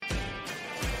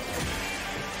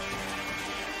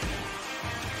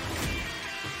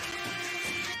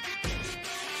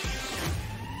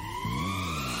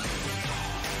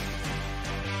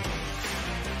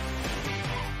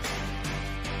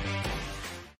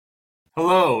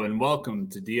Hello and welcome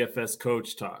to DFS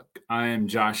Coach Talk. I am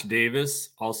Josh Davis,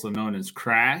 also known as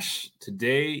Crash.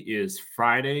 Today is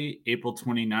Friday, April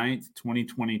 29th,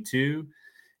 2022,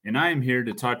 and I am here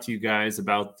to talk to you guys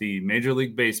about the Major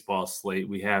League Baseball slate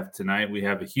we have tonight. We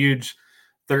have a huge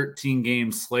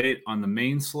 13-game slate on the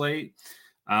main slate.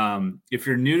 If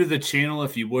you're new to the channel,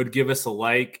 if you would give us a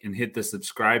like and hit the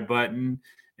subscribe button.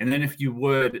 And then if you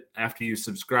would, after you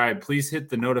subscribe, please hit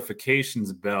the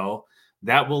notifications bell.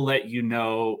 That will let you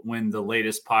know when the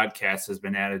latest podcast has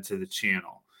been added to the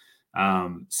channel.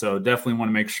 So definitely want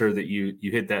to make sure that you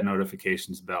hit that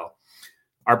notifications bell.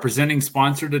 Our presenting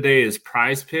sponsor today is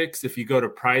PrizePicks. If you go to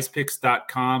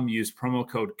prizepicks.com, use promo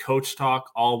code CoachTalk,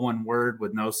 all one word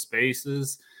with no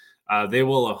spaces. They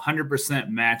will 100%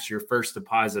 match your first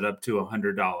deposit up to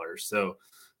 $100. So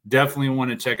definitely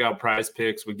want to check out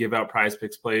PrizePicks. We give out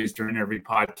PrizePicks plays during every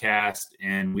podcast,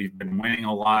 and we've been winning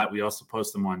a lot. We also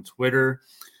post them on Twitter.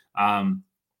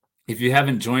 If you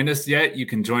haven't joined us yet, you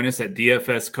can join us at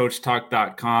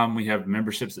dfscoachtalk.com. We have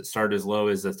memberships that start as low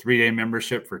as a 3-day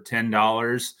membership for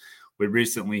 $10. We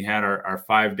recently had our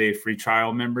 5-day free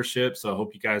trial membership, so I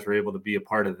hope you guys were able to be a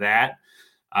part of that.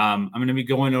 I'm going to be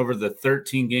going over the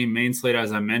 13-game main slate,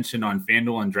 as I mentioned, on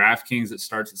FanDuel and DraftKings. It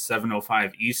starts at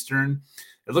 7:05 Eastern.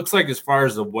 It looks like as far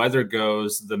as the weather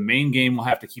goes, the main game we'll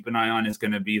have to keep an eye on is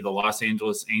going to be the Los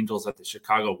Angeles Angels at the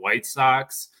Chicago White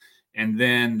Sox. And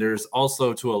then there's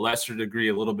also, to a lesser degree,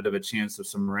 a little bit of a chance of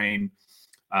some rain,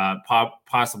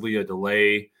 possibly a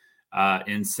delay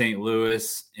in St.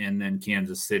 Louis and then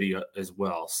Kansas City as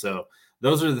well. So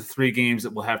those are the 3 games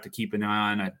that we'll have to keep an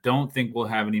eye on. I don't think we'll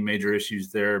have any major issues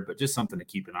there, but just something to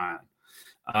keep an eye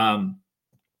on.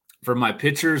 For my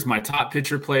pitchers, my top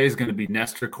pitcher play is going to be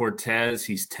Nestor Cortez.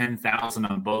 He's 10,000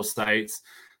 on both sites.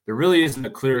 There really isn't a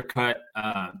clear-cut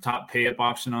top pay-up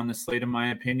option on this slate, in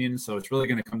my opinion, so it's really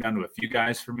going to come down to a few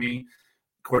guys for me.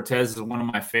 Cortez is one of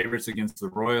my favorites against the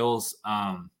Royals.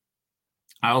 I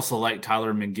also like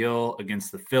Tyler McGill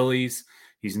against the Phillies.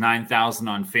 He's 9,000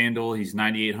 on FanDuel. He's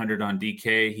 9,800 on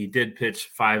DK. He did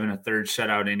pitch 5 1/3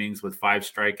 shutout innings with 5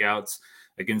 strikeouts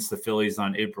against the Phillies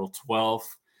on April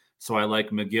 12th. So I like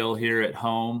McGill here at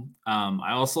home.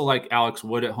 I also like Alex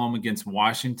Wood at home against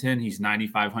Washington. He's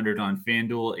 9,500 on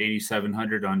FanDuel,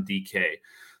 8,700 on DK.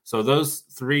 So those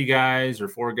 3 guys will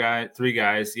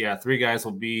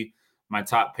be my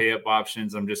top pay-up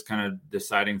options. I'm just kind of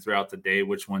deciding throughout the day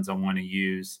which ones I want to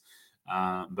use.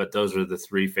 But those are the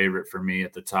 3 favorite for me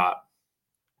at the top.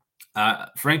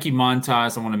 Frankie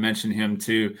Montas, I want to mention him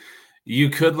too.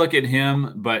 You could look at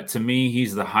him, but to me,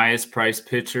 he's the highest priced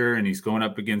pitcher, and he's going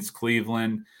up against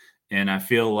Cleveland. And I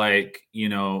feel like,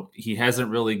 he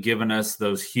hasn't really given us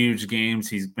those huge games.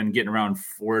 He's been getting around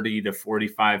 40 to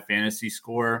 45 fantasy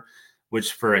score,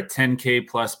 which for a 10K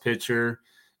plus pitcher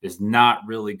is not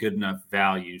really good enough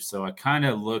value. So I kind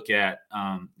of look at,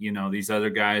 these other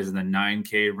guys in the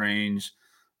 9K range,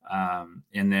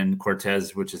 and then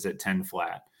Cortez, which is at 10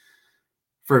 flat.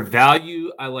 For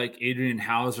value, I like Adrian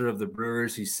Hauser of the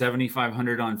Brewers. He's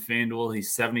 7,500 on FanDuel.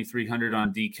 He's 7,300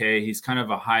 on DK. He's kind of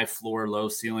a high floor, low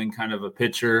ceiling kind of a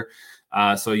pitcher.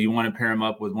 So you want to pair him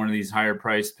up with one of these higher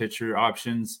priced pitcher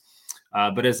options.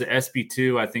 But as an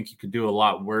SB2, I think you could do a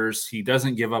lot worse. He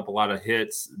doesn't give up a lot of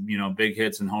hits, big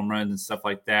hits and home runs and stuff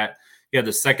like that. He had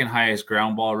the second highest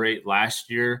ground ball rate last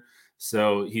year.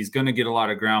 So he's going to get a lot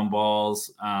of ground balls,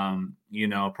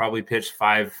 probably pitch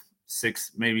 5-6,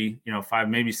 maybe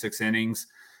 6 innings,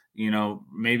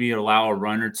 maybe allow a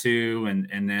run or 2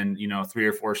 and then, 3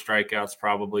 or 4 strikeouts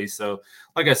probably. So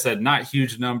like I said, not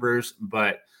huge numbers,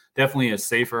 but definitely a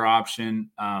safer option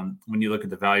when you look at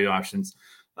the value options.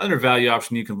 Another value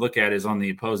option you can look at is on the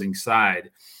opposing side.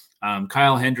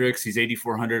 Kyle Hendricks, he's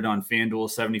 8,400 on FanDuel,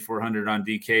 7,400 on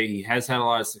DK. He has had a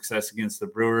lot of success against the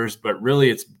Brewers, but really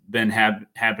it's been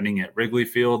happening at Wrigley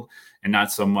Field and not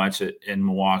so much in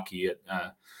Milwaukee at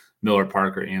Miller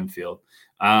Park or AmField.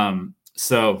 AmFam,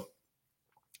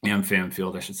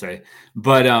 I should say.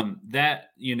 But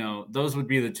those would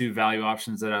be the 2 value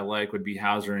options that I like, would be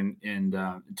Hauser and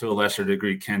to a lesser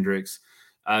degree, Kendricks.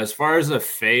 As far as a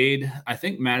fade, I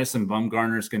think Madison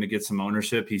Bumgarner is going to get some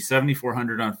ownership. He's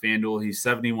 7,400 on FanDuel. He's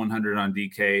 7,100 on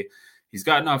DK. He's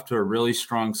gotten off to a really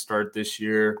strong start this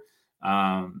year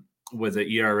with an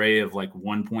ERA of like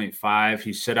 1.5.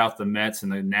 He shut out the Mets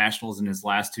and the Nationals in his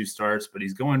last 2 starts, but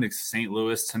he's going to St.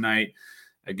 Louis tonight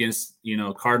against,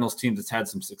 Cardinals team that's had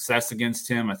some success against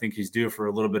him. I think he's due for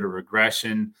a little bit of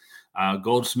regression.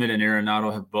 Goldschmidt and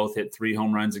Arenado have both hit 3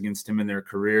 home runs against him in their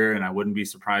career, and I wouldn't be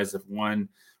surprised if one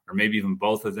or maybe even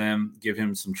both of them give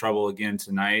him some trouble again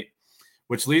tonight,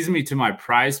 which leads me to my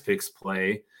PrizePicks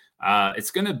play.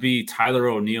 It's going to be Tyler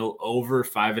O'Neill over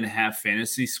 5.5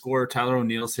 fantasy score. Tyler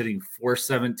O'Neill's hitting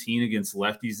 417 against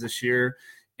lefties this year.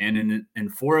 And in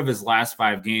 4 of his last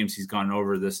 5 games, he's gone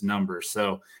over this number.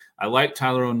 So I like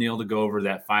Tyler O'Neill to go over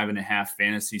that 5.5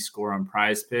 fantasy score on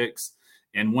Prize Picks.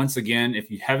 And once again, if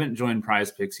you haven't joined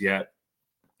Prize Picks yet,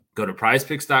 go to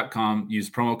prizepicks.com, use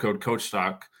promo code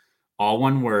CoachTalk, all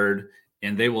one word,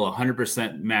 and they will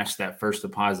 100% match that first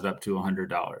deposit up to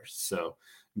 $100. So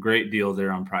great deal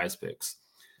there on Prize Picks.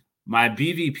 My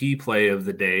BVP play of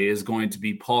the day is going to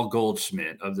be Paul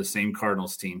Goldschmidt of the same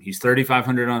Cardinals team. He's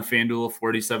 3,500 on FanDuel,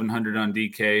 4,700 on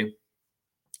DK.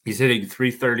 He's hitting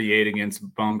 338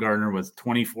 against Baumgartner with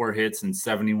 24 hits and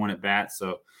 71 at bats.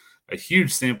 So a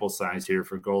huge sample size here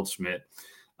for Goldschmidt.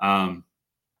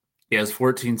 He has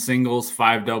 14 singles,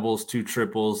 5 doubles, 2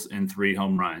 triples, and 3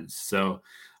 home runs. So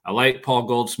I like Paul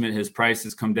Goldschmidt. His price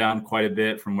has come down quite a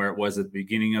bit from where it was at the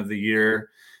beginning of the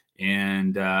year.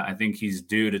 And I think he's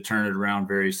due to turn it around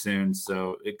very soon.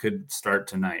 So it could start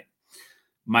tonight.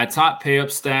 My top pay up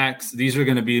stacks, these are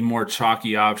going to be more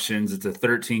chalky options. It's a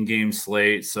 13-game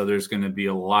slate, so there's going to be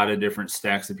a lot of different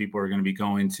stacks that people are going to be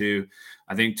going to.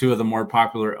 I think 2 of the more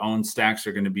popular owned stacks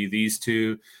are going to be these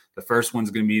 2. The first one's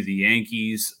going to be the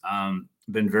Yankees.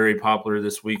 Been very popular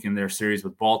this week in their series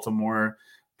with Baltimore.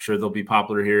 I'm sure they'll be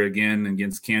popular here again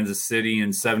against Kansas City in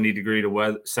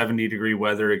 70-degree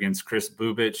weather against Chris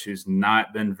Bubich, who's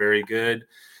not been very good.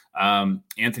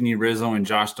 Anthony Rizzo and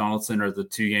Josh Donaldson are the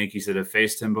 2 Yankees that have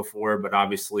faced him before, but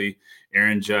obviously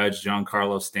Aaron Judge,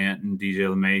 Giancarlo Stanton, DJ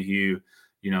LeMahieu,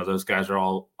 those guys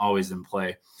are always in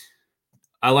play.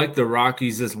 I like the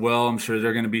Rockies as well. I'm sure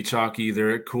they're going to be chalky.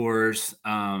 They're at Coors.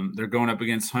 They're going up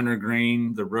against Hunter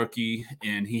Green, the rookie,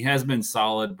 and he has been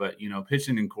solid, but,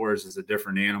 pitching in Coors is a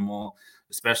different animal,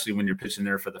 especially when you're pitching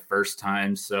there for the first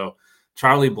time. So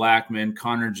Charlie Blackmon,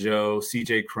 Connor Joe,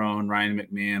 CJ Cron, Ryan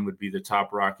McMahon would be the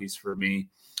top Rockies for me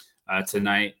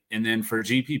tonight. And then for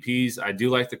GPPs, I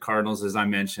do like the Cardinals, as I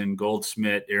mentioned,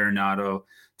 Goldschmidt, Arenado,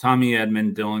 Tommy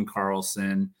Edman, Dylan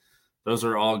Carlson. Those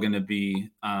are all going to be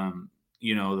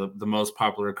the most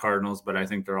popular Cardinals, but I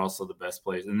think they're also the best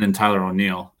plays. And then Tyler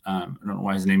O'Neill. I don't know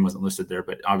why his name wasn't listed there,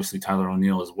 but obviously Tyler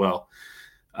O'Neill as well.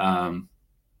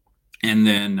 And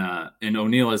then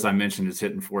O'Neill, as I mentioned, is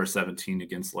hitting 417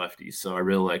 against lefties. So I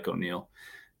really like O'Neill.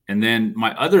 And then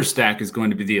my other stack is going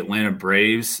to be the Atlanta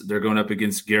Braves. They're going up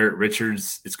against Garrett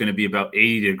Richards. It's going to be about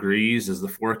 80 degrees as the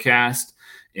forecast.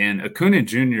 And Acuna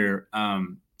Jr.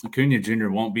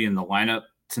 Won't be in the lineup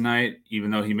tonight,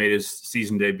 even though he made his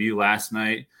season debut last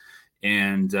night.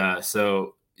 And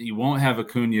so you won't have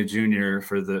Acuna Jr.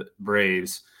 for the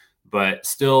Braves, but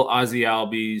still Ozzie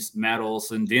Albies, Matt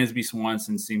Olson, Dansby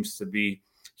Swanson seems to be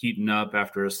heating up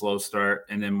after a slow start.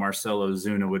 And then Marcell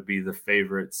Ozuna would be the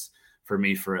favorites for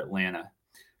me for Atlanta.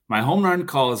 My home run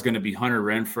call is going to be Hunter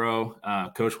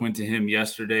Renfroe. Coach went to him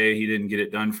yesterday. He didn't get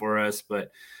it done for us,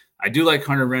 but I do like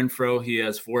Hunter Renfroe. He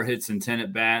has 4 hits and 10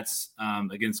 at-bats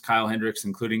against Kyle Hendricks,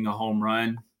 including a home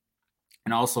run.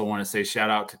 And also want to say shout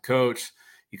out to Coach.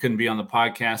 He couldn't be on the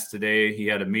podcast today. He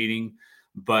had a meeting,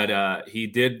 but he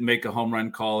did make a home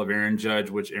run call of Aaron Judge,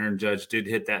 which Aaron Judge did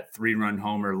hit that 3-run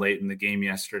homer late in the game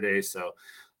yesterday. So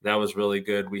that was really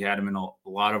good. We had him in a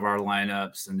lot of our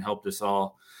lineups and helped us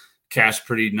all cash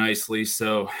pretty nicely.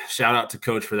 So shout out to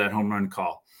Coach for that home run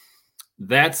call.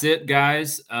 That's it,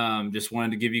 guys. Just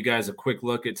wanted to give you guys a quick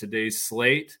look at today's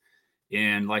slate.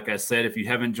 And like I said, if you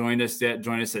haven't joined us yet,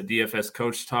 join us at DFS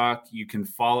Coach Talk. You can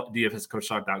follow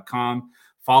dfscoachtalk.com.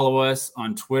 Follow us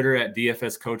on Twitter at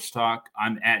DFS Coach Talk.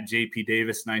 I'm at JP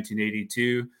Davis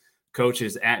 1982. Coach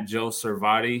is at Joe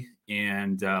Servati.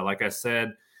 And like I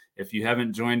said, if you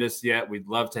haven't joined us yet, we'd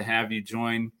love to have you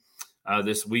join.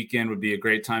 This weekend would be a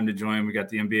great time to join. We got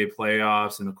the NBA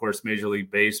playoffs and, of course, Major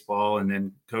League Baseball. And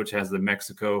then Coach has the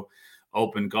Mexico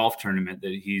Open golf tournament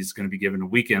that he's going to be giving a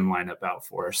weekend lineup out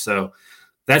for us. So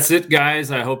that's it,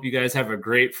 guys. I hope you guys have a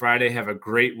great Friday. Have a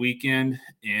great weekend.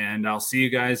 And I'll see you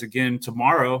guys again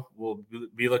tomorrow. We'll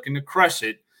be looking to crush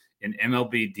it in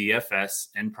MLB DFS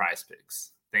and Prize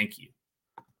Picks. Thank you.